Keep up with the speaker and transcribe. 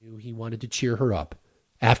he wanted to cheer her up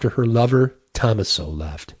after her lover, Tommaso,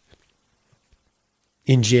 left.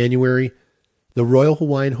 In January, the Royal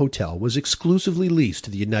Hawaiian Hotel was exclusively leased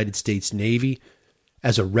to the United States Navy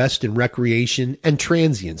as a rest and recreation and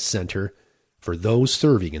transient center for those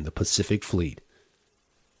serving in the Pacific Fleet.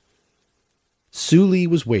 Sorlie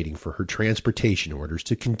was waiting for her transportation orders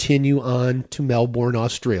to continue on to Melbourne,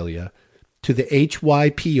 Australia, to the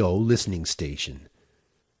HYPO listening station.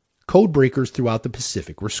 Codebreakers throughout the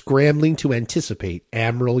Pacific were scrambling to anticipate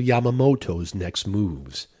Admiral Yamamoto's next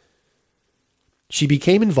moves. She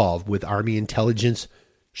became involved with Army intelligence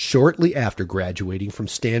shortly after graduating from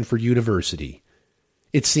Stanford University.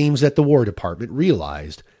 It seems that the War Department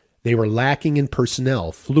realized they were lacking in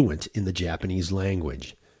personnel fluent in the Japanese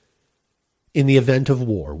language. In the event of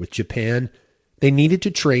war with Japan, they needed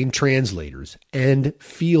to train translators and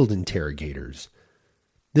field interrogators.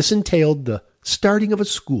 This entailed the starting of a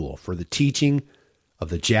school for the teaching of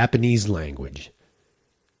the Japanese language.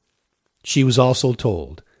 She was also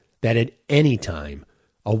told that at any time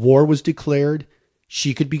a war was declared,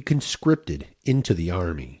 she could be conscripted into the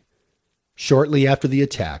Army. Shortly after the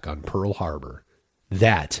attack on Pearl Harbor,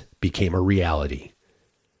 that became a reality.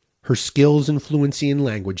 Her skills and fluency in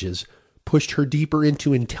languages pushed her deeper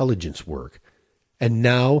into intelligence work, and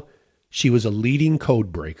now she was a leading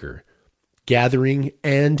codebreaker, gathering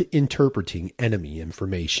and interpreting enemy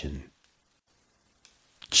information.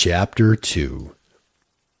 Chapter 2.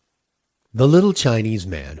 The little Chinese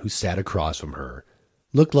man who sat across from her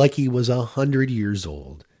looked like he was 100 years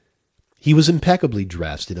old. He was impeccably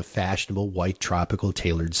dressed in a fashionable white tropical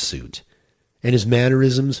tailored suit, and his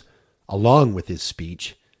mannerisms, along with his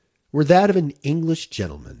speech, were that of an English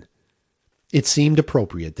gentleman. It seemed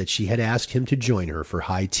appropriate that she had asked him to join her for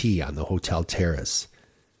high tea on the hotel terrace.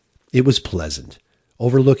 It was pleasant,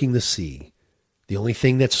 overlooking the sea. The only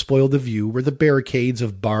thing that spoiled the view were the barricades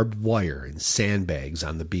of barbed wire and sandbags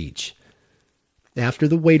on the beach. After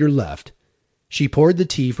the waiter left, she poured the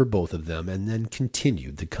tea for both of them and then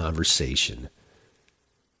continued the conversation.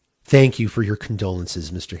 "Thank you for your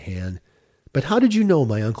condolences, Mr. Han. But how did you know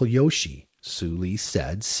my Uncle Yoshi?" Sorlie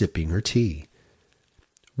said, sipping her tea.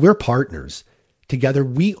 "We're partners. Together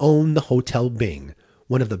we own the Hotel Bing,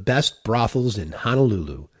 one of the best brothels in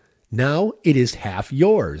Honolulu. Now it is half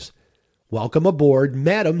yours. Welcome aboard,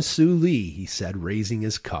 Madame Sorlie," he said, raising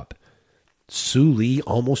his cup. Sorlie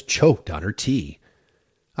almost choked on her tea.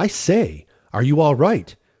 "I say, are you all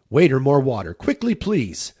right? Waiter, more water. Quickly,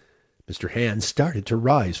 please." Mr. Han started to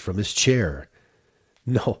rise from his chair.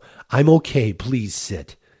 "No, I'm okay. Please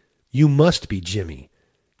sit. You must be Jimmy.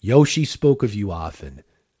 Yoshi spoke of you often.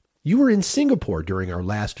 You were in Singapore during our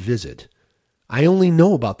last visit. I only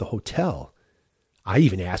know about the hotel. I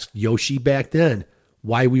even asked Yoshi back then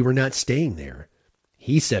why we were not staying there.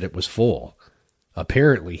 He said it was full.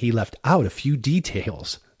 Apparently he left out a few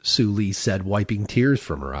details," Sorlie said, wiping tears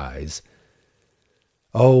from her eyes.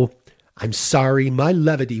 "Oh, I'm sorry. My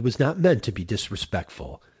levity was not meant to be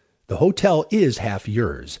disrespectful. The hotel is half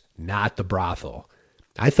yours, not the brothel.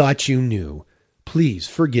 I thought you knew. Please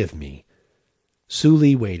forgive me."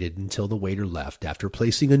 Sorlie waited until the waiter left after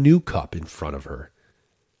placing a new cup in front of her.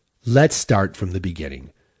 "Let's start from the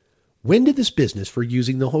beginning. When did this business for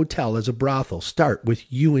using the hotel as a brothel start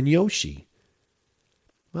with you and Yoshi?"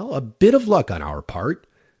 "Well, a bit of luck on our part.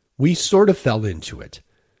 We sort of fell into it.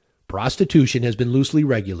 Prostitution has been loosely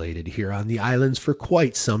regulated here on the islands for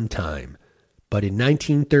quite some time, but in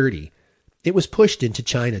 1930 it was pushed into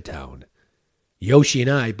Chinatown. Yoshi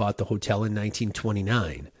and I bought the hotel in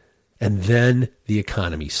 1929, and then the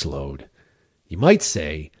economy slowed. You might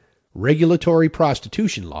say regulatory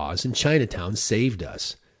prostitution laws in Chinatown saved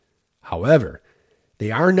us. However,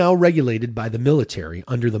 they are now regulated by the military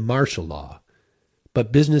under the martial law.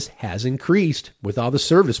 But business has increased with all the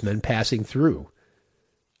servicemen passing through.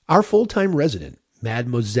 Our full-time resident,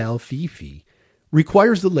 Mademoiselle Fifi,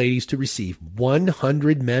 requires the ladies to receive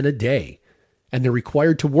 100 men a day, and they're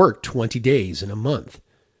required to work 20 days in a month."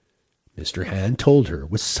 Mr. Han told her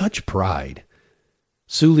with such pride.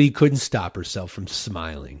 Sorlie couldn't stop herself from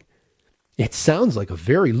smiling. "It sounds like a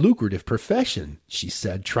very lucrative profession," she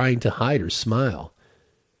said, trying to hide her smile.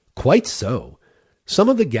 "Quite so. Some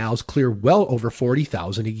of the gals clear well over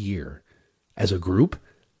 $40,000 a year. As a group,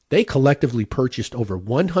 they collectively purchased over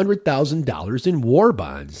 $100,000 in war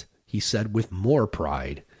bonds," he said with more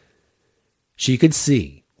pride. She could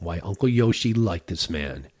see why Uncle Yoshi liked this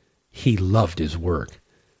man. He loved his work.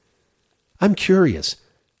 "I'm curious,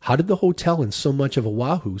 how did the hotel and so much of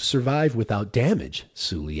Oahu survive without damage?"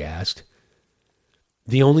 Sorlie asked.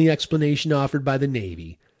 "The only explanation offered by the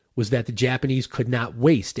Navy was that the Japanese could not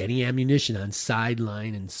waste any ammunition on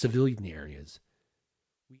sideline and civilian areas.